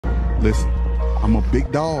Listen, I'm a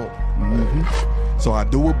big dog. So I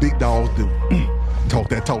do what big dogs do. Talk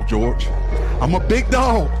that talk, George. I'm a big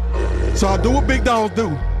dog. So I do what big dogs do.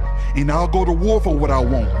 And I'll go to war for what I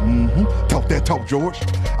want. Talk that talk, George.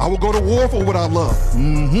 I will go to war for what I love.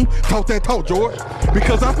 Talk that talk, George.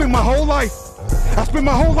 Because I spent my whole life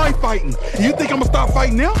fighting. You think I'm gonna stop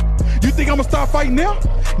fighting now? You think I'm gonna stop fighting now?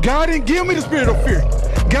 God didn't give me the spirit of fear.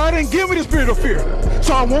 God didn't give me the spirit of fear.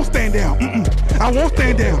 So I won't stand down. I won't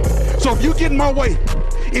stand down. So if you get in my way,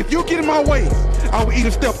 I will either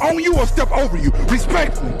step on you or step over you.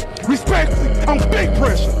 Respectfully. I'm big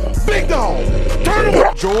pressure. Big dog. Turn him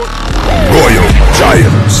up, George. Royal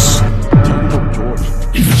Giants. Turn him up, George.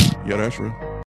 Yeah, that's real.